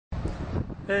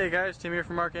Hey guys, Tim here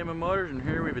from Mark Ammon Motors, and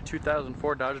here we have a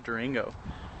 2004 Dodge Durango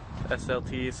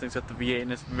SLT. This thing's got the V8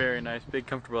 and it's very nice, big,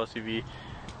 comfortable SUV.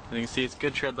 And you can see it's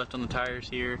good tread left on the tires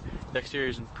here. The exterior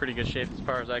is in pretty good shape as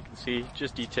far as I can see,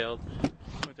 just detailed.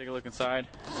 Let me take a look inside.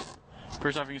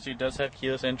 First off, you can see it does have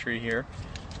keyless entry here,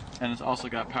 and it's also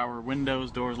got power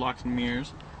windows, doors, locks, and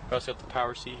mirrors. We also got the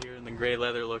power seat here, and the gray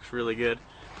leather looks really good.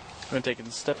 I'm going to take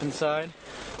a step inside.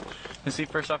 You can see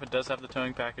first off, it does have the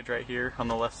towing package right here on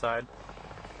the left side.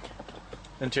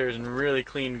 The interior is in really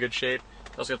clean, good shape.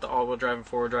 Also got the all-wheel drive and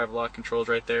four-wheel drive lock controls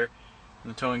right there,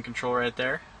 and the towing control right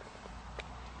there.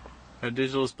 Got a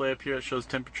digital display up here that shows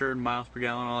temperature and miles per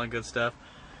gallon, all that good stuff.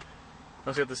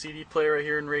 Also got the CD player right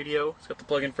here and radio. It's got the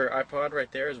plug-in for iPod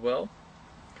right there as well.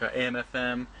 Got AM,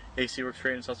 FM, AC works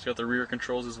great, and it's also got the rear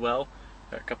controls as well.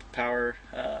 Got a couple power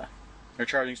or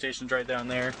charging stations right down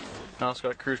there. And also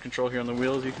got cruise control here on the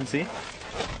wheels, you can see.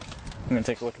 I'm going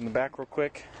to take a look in the back real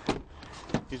quick.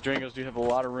 These Durangos do have a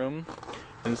lot of room,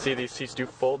 and see these seats do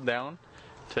fold down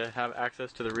to have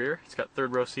access to the rear. It's got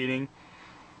third row seating,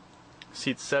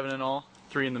 seats 7 in all,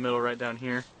 3 in the middle right down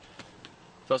here.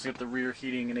 It's also got the rear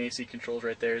heating and AC controls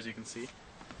right there, as you can see.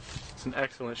 It's in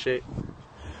excellent shape.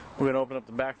 We're going to open up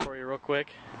the back for you real quick.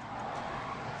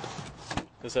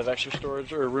 Does have extra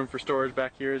storage, or room for storage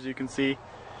back here, as you can see.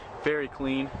 Very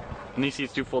clean. And these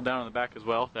seats do fold down on the back as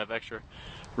well to have extra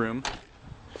room.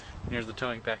 And here's the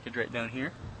towing package right down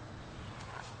here.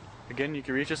 Again, you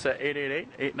can reach us at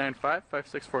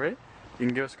 888-895-5648. You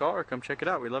can give us a call or come check it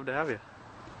out. We'd love to have you.